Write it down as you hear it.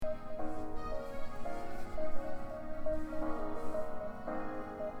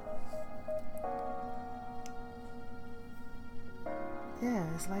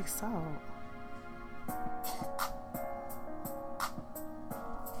It's like salt.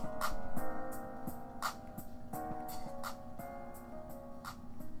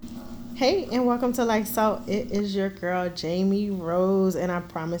 Hey, and welcome to Like Salt. It is your girl Jamie Rose, and I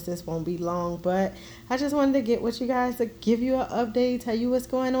promise this won't be long, but I just wanted to get with you guys to give you an update, tell you what's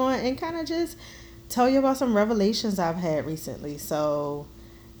going on, and kind of just tell you about some revelations I've had recently. So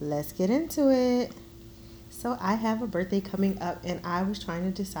let's get into it. So I have a birthday coming up, and I was trying to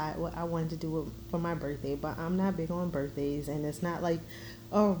decide what I wanted to do for my birthday, but I'm not big on birthdays, and it's not like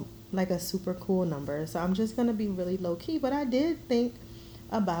a super cool number. So I'm just gonna be really low key. But I did think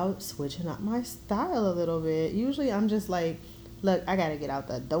about switching up my style a little bit. Usually I'm just like, look, I gotta get out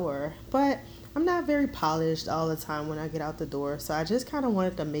the door, but I'm not very polished all the time when I get out the door. So I just kind of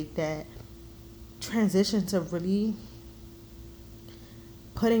wanted to make that transition to really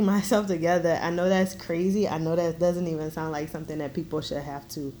putting myself together. I know that's crazy. I know that doesn't even sound like something that people should have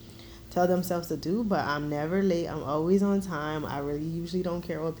to tell themselves to do, but I'm never late. I'm always on time. I really usually don't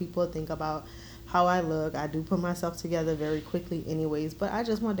care what people think about how I look. I do put myself together very quickly anyways, but I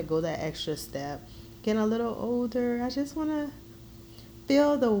just want to go that extra step. Getting a little older, I just want to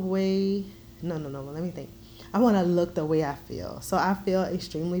feel the way, no, let me think. I want to look the way I feel. So I feel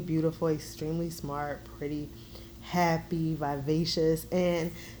extremely beautiful, extremely smart, pretty, happy, vivacious,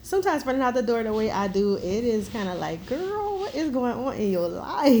 and sometimes running out the door the way I do, it is kind of like, girl, what is going on in your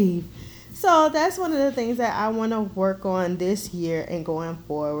life? So that's one of the things that I want to work on this year and going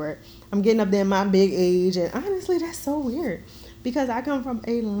forward. I'm getting up there in my big age, and honestly, that's so weird because I come from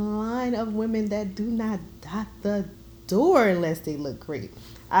a line of women that do not dot the door unless they look great.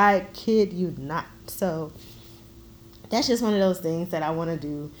 I kid you not. So that's just one of those things that I want to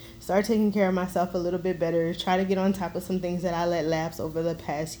do. Start taking care of myself a little bit better. Try to get on top of some things that I let lapse over the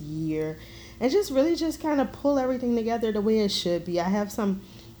past year. And just really just kind of pull everything together the way it should be. I have some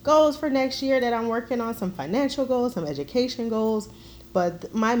goals for next year that I'm working on. Some financial goals, some education goals.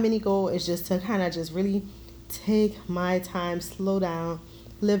 But my mini goal is just to kind of just really take my time, slow down,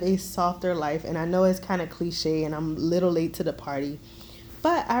 live a softer life. And I know it's kind of cliche and I'm a little late to the party.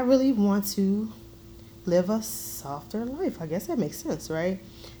 But I really want to live a softer life. I guess that makes sense, right?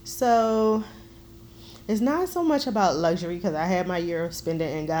 So it's not so much about luxury because I had my year of spending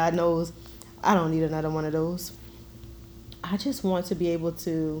and God knows I don't need another one of those. I just want to be able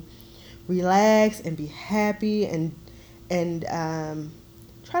to relax and be happy and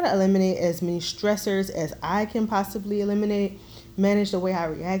try to eliminate as many stressors as I can possibly eliminate, manage the way I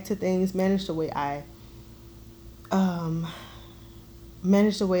react to things, manage the way I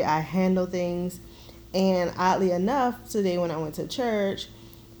handle things. And oddly enough, today when I went to church,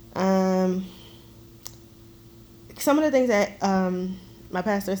 some of the things that my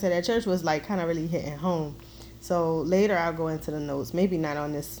pastor said at church was like kind of really hitting home. So later I'll go into the notes, maybe not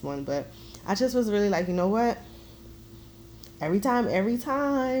on this one, but I just was really like, you know what? Every time, you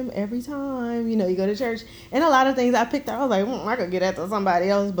go to church. And a lot of things I picked out, I was like, I could get that to somebody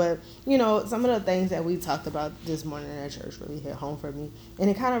else. But, some of the things that we talked about this morning at church really hit home for me. And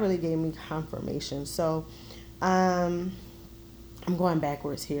it kind of really gave me confirmation. So I'm going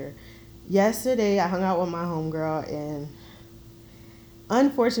backwards here. Yesterday, I hung out with my homegirl. And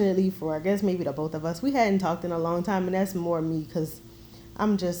unfortunately for, I guess, maybe the both of us, we hadn't talked in a long time. And that's more me because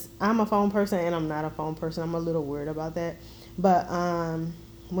I'm a phone person and I'm not a phone person. I'm a little weird about that. But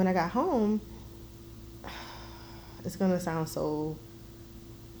when I got home, it's going to sound so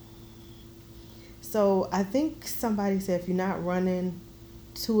I think somebody said if you're not running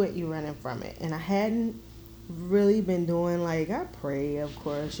to it, you're running from it. And I hadn't really been doing, I pray, of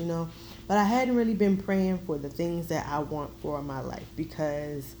course, but I hadn't really been praying for the things that I want for my life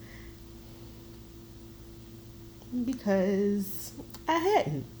because I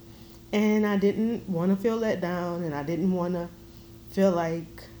hadn't. And I didn't want to feel let down, and I didn't want to feel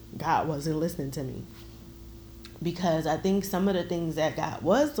like God wasn't listening to me. Because I think some of the things that God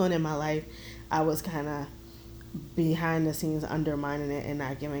was doing in my life, I was kind of behind the scenes undermining it and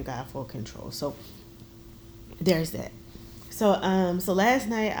not giving God full control. So there's that. So last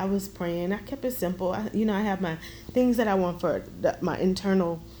night I was praying. I kept it simple. I have my things that I want for my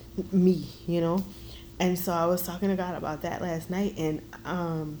internal me, And so I was talking to God about that last night, and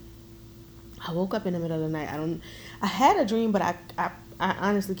I woke up in the middle of the night. I had a dream, but I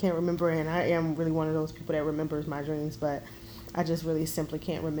honestly can't remember, and I am really one of those people that remembers my dreams, but I just really simply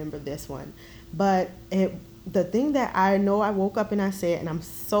can't remember this one. But the thing that I know I woke up and I said, and I'm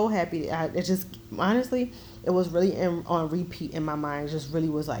so happy, it just, honestly, it was really on repeat in my mind. It just really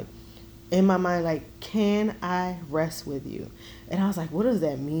was like, in my mind, like, can I rest with you? And I was like, what does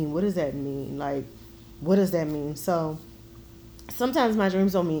that mean? What does that mean? Like, what does that mean? So sometimes my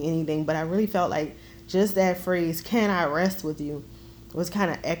dreams don't mean anything, but I really felt like just that phrase, "Can I rest with you?" was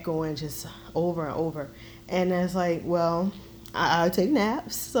kind of echoing just over and over. And it's like, well, I take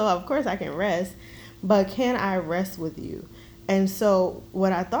naps, so of course I can rest, but can I rest with you? And so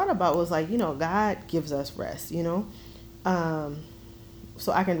what I thought about was like, God gives us rest, um,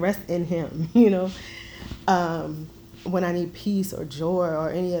 so I can rest in Him, when I need peace or joy or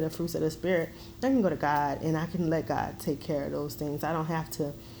any of the fruits of the Spirit, I can go to God and I can let God take care of those things. I don't have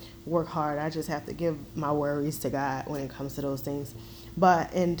to work hard. I just have to give my worries to God when it comes to those things.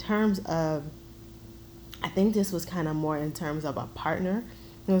 But in terms of, I think this was kind of more in terms of a partner.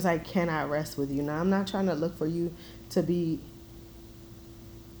 It was like, can I rest with you? Now, I'm not trying to look for you to be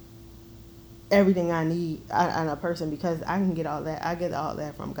everything I need on a person, because I can get all that. I get all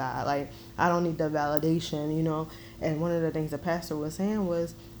that from God. Like, I don't need the validation. And one of the things the pastor was saying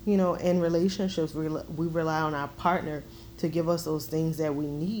was, in relationships, we rely on our partner to give us those things that we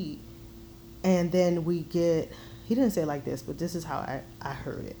need. And then we get, he didn't say it like this, but this is how I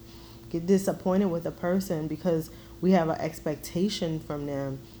heard it. Get disappointed with a person because we have an expectation from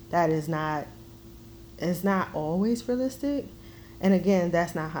them that is not always realistic. And again,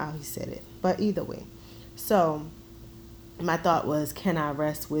 that's not how he said it. But either way. So my thought was, can I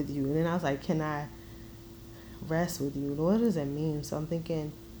rest with you? And then I was like, can I rest with you? What does it mean? So I'm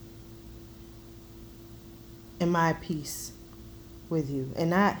thinking, am I at peace with you?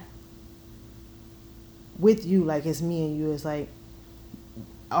 And not with you like it's me and you. It's like,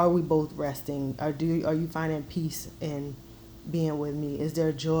 are we both resting? Are you finding peace in being with me? Is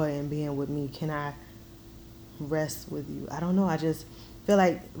there joy in being with me? Can I rest with you? I don't know. I just feel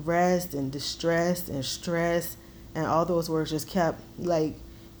like rest and distress and stress and all those words just kept like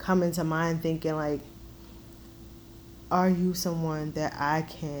coming to mind, thinking like, are you someone that I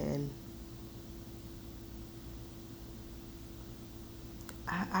can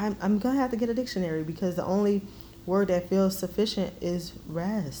I'm gonna have to get a dictionary, because the only word that feels sufficient is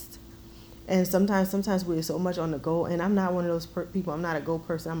rest. And sometimes we're so much on the go, and I'm not one of those people. I'm not a go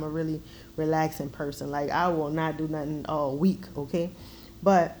person. I'm a really relaxing person. Like, I will not do nothing all week, okay?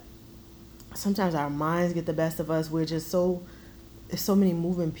 But sometimes our minds get the best of us. We're just there's so many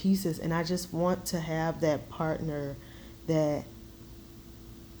moving pieces, and I just want to have that partner that,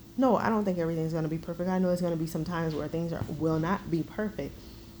 no, I don't think everything's going to be perfect. I know there's going to be some times where will not be perfect.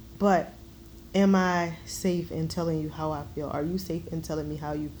 But am I safe in telling you how I feel? Are you safe in telling me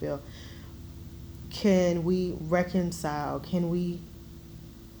how you feel? Can we reconcile? Can we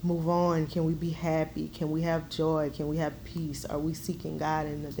move on? Can we be happy? Can we have joy? Can we have peace? Are we seeking God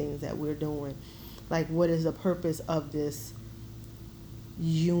in the things that we're doing? Like, what is the purpose of this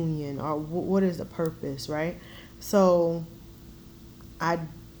union? Or what is the purpose, right? So I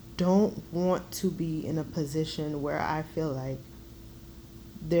don't want to be in a position where I feel like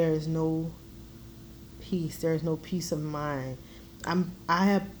there is no peace. There is no peace of mind. I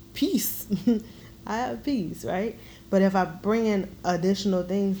have peace. I have peace, right? But if I bring in additional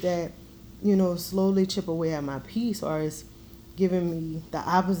things that, slowly chip away at my peace, or is giving me the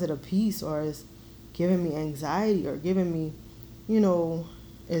opposite of peace, or is giving me anxiety, or giving me,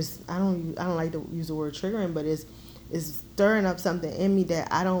 is I don't like to use the word triggering, but is stirring up something in me that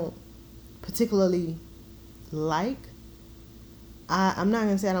I don't particularly like. I'm not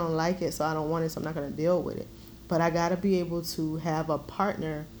gonna say I don't like it, so I don't want it, so I'm not gonna deal with it. But I gotta be able to have a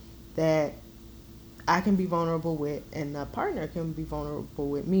partner that I can be vulnerable with, and the partner can be vulnerable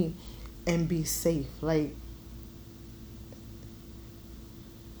with me, and be safe. Like,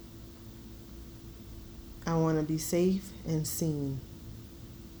 I want to be safe and seen,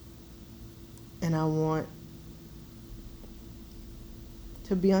 and I want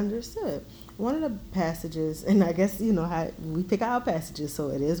to be understood. One of the passages, and I guess how we pick our passages, so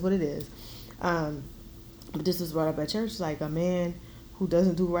it is what it is. But this was brought up at church, like, a man who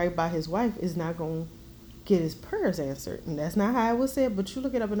doesn't do right by his wife is not going to get his prayers answered. And that's not how it was said, but you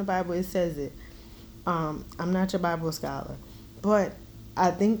look it up in the Bible, it says it. I'm not your Bible scholar, but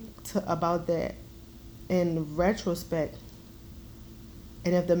I think about that in retrospect.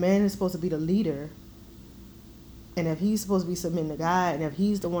 And if the man is supposed to be the leader, and if he's supposed to be submitting to God, and if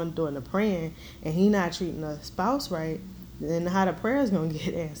he's the one doing the praying, and he not treating the spouse right, then how the prayer is going to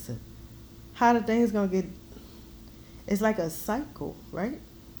get answered? How the thing's going to get... It's like a cycle, right?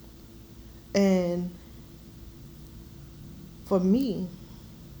 And for me,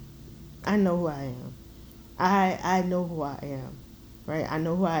 I know who I am. I know who I am, right? I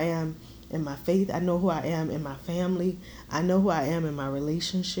know who I am in my faith. I know who I am in my family. I know who I am in my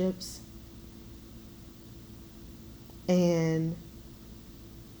relationships. And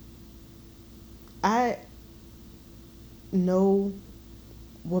know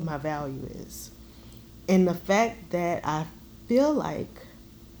what my value is. And the fact that I feel like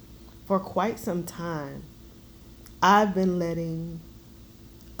for quite some time, I've been letting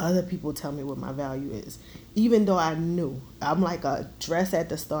other people tell me what my value is. Even though I knew, I'm like a dress at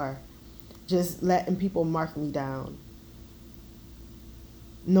the store, just letting people mark me down.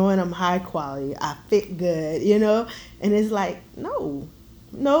 Knowing I'm high quality, I fit good, you know? And it's like, no,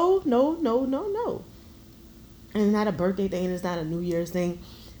 no, no, no, no, no. And it's not a birthday thing, it's not a New Year's thing,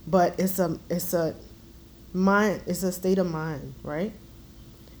 but it's a mind, it's a state of mind, right?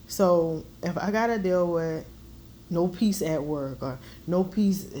 So if I gotta deal with no peace at work or no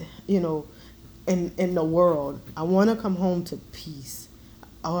peace, in the world, I want to come home to peace,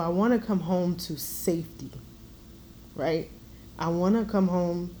 or I want to come home to safety, right? I want to come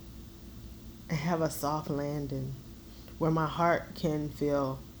home and have a soft landing where my heart can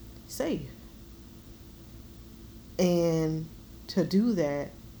feel safe. And to do that,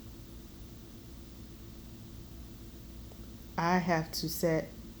 I have to set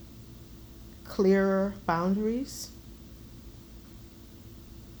clearer boundaries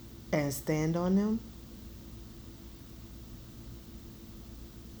and stand on them.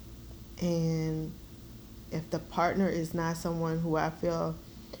 And if the partner is not someone who I feel,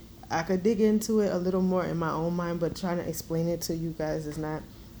 I could dig into it a little more in my own mind, but trying to explain it to you guys is not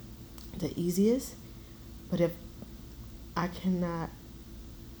the easiest. But if I cannot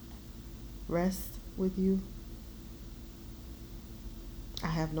rest with you, I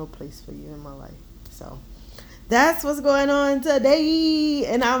have no place for you in my life. So that's what's going on today.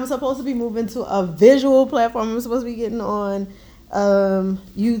 And I'm supposed to be moving to a visual platform. I'm supposed to be getting on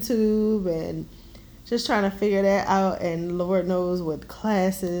YouTube and just trying to figure that out. And Lord knows with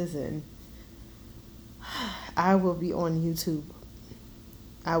classes, and I will be on YouTube.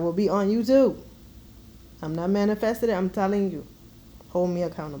 I will be on YouTube. I'm not manifesting it. I'm telling you. Hold me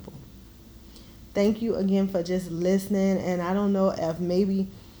accountable. Thank you again for just listening. And I don't know if maybe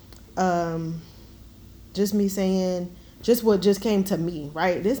just me saying just what just came to me,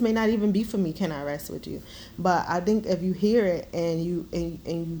 right? This may not even be for me. Can I rest with you? But I think if you hear it and you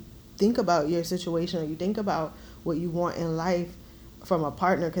think about your situation, or you think about what you want in life from a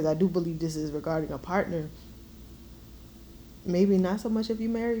partner, because I do believe this is regarding a partner. Maybe not so much if you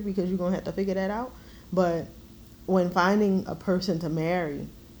marry, because you're going to have to figure that out. But when finding a person to marry,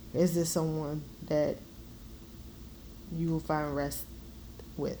 is this someone that you will find rest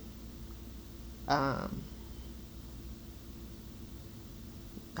with? I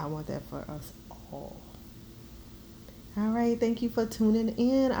want that for us all. All right. Thank you for tuning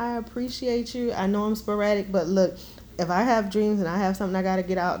in. I appreciate you. I know I'm sporadic, but look, if I have dreams and I have something I got to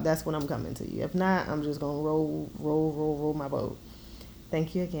get out, that's when I'm coming to you. If not, I'm just going to roll my boat.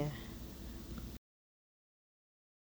 Thank you again.